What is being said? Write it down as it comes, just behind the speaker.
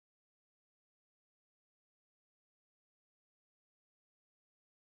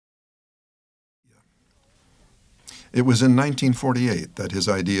It was in 1948 that his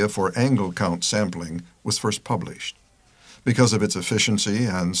idea for angle count sampling was first published. Because of its efficiency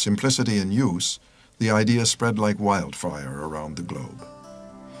and simplicity in use, the idea spread like wildfire around the globe.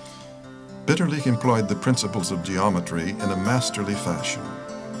 Bitterlich employed the principles of geometry in a masterly fashion.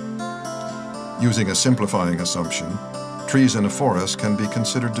 Using a simplifying assumption, trees in a forest can be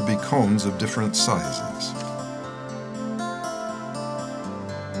considered to be cones of different sizes.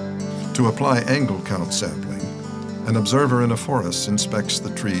 To apply angle count sampling, an observer in a forest inspects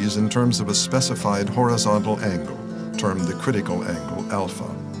the trees in terms of a specified horizontal angle, termed the critical angle alpha.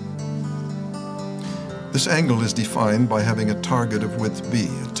 This angle is defined by having a target of width b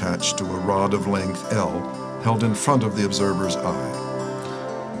attached to a rod of length L held in front of the observer's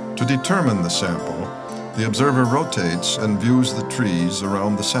eye. To determine the sample, the observer rotates and views the trees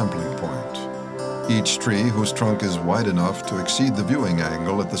around the sampling point. Each tree whose trunk is wide enough to exceed the viewing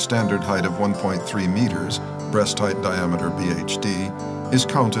angle at the standard height of 1.3 meters, breast height diameter BHD, is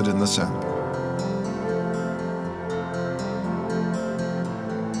counted in the sample.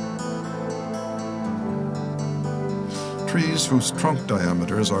 Trees whose trunk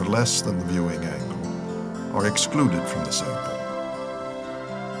diameters are less than the viewing angle are excluded from the sample.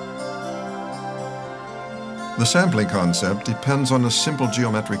 The sampling concept depends on a simple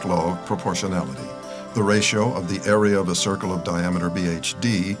geometric law of proportionality. The ratio of the area of a circle of diameter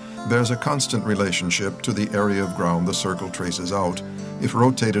BHD bears a constant relationship to the area of ground the circle traces out if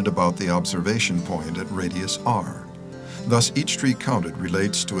rotated about the observation point at radius r. Thus, each tree counted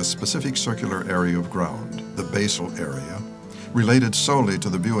relates to a specific circular area of ground, the basal area, related solely to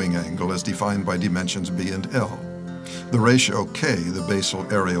the viewing angle as defined by dimensions b and l. The ratio k, the basal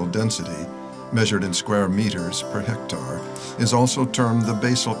areal density, measured in square meters per hectare, is also termed the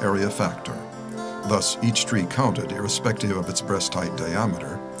basal area factor. Thus, each tree counted, irrespective of its breast height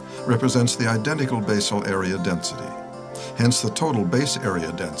diameter, represents the identical basal area density. Hence, the total base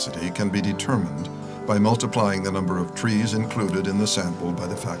area density can be determined by multiplying the number of trees included in the sample by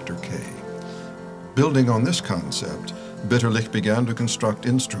the factor k. Building on this concept, Bitterlich began to construct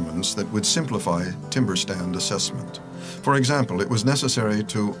instruments that would simplify timber stand assessment. For example, it was necessary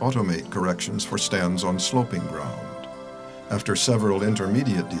to automate corrections for stands on sloping ground. After several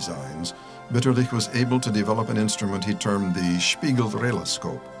intermediate designs, Bitterlich was able to develop an instrument he termed the Spiegel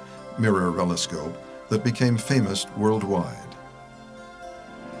Relascope, mirror relescope, that became famous worldwide.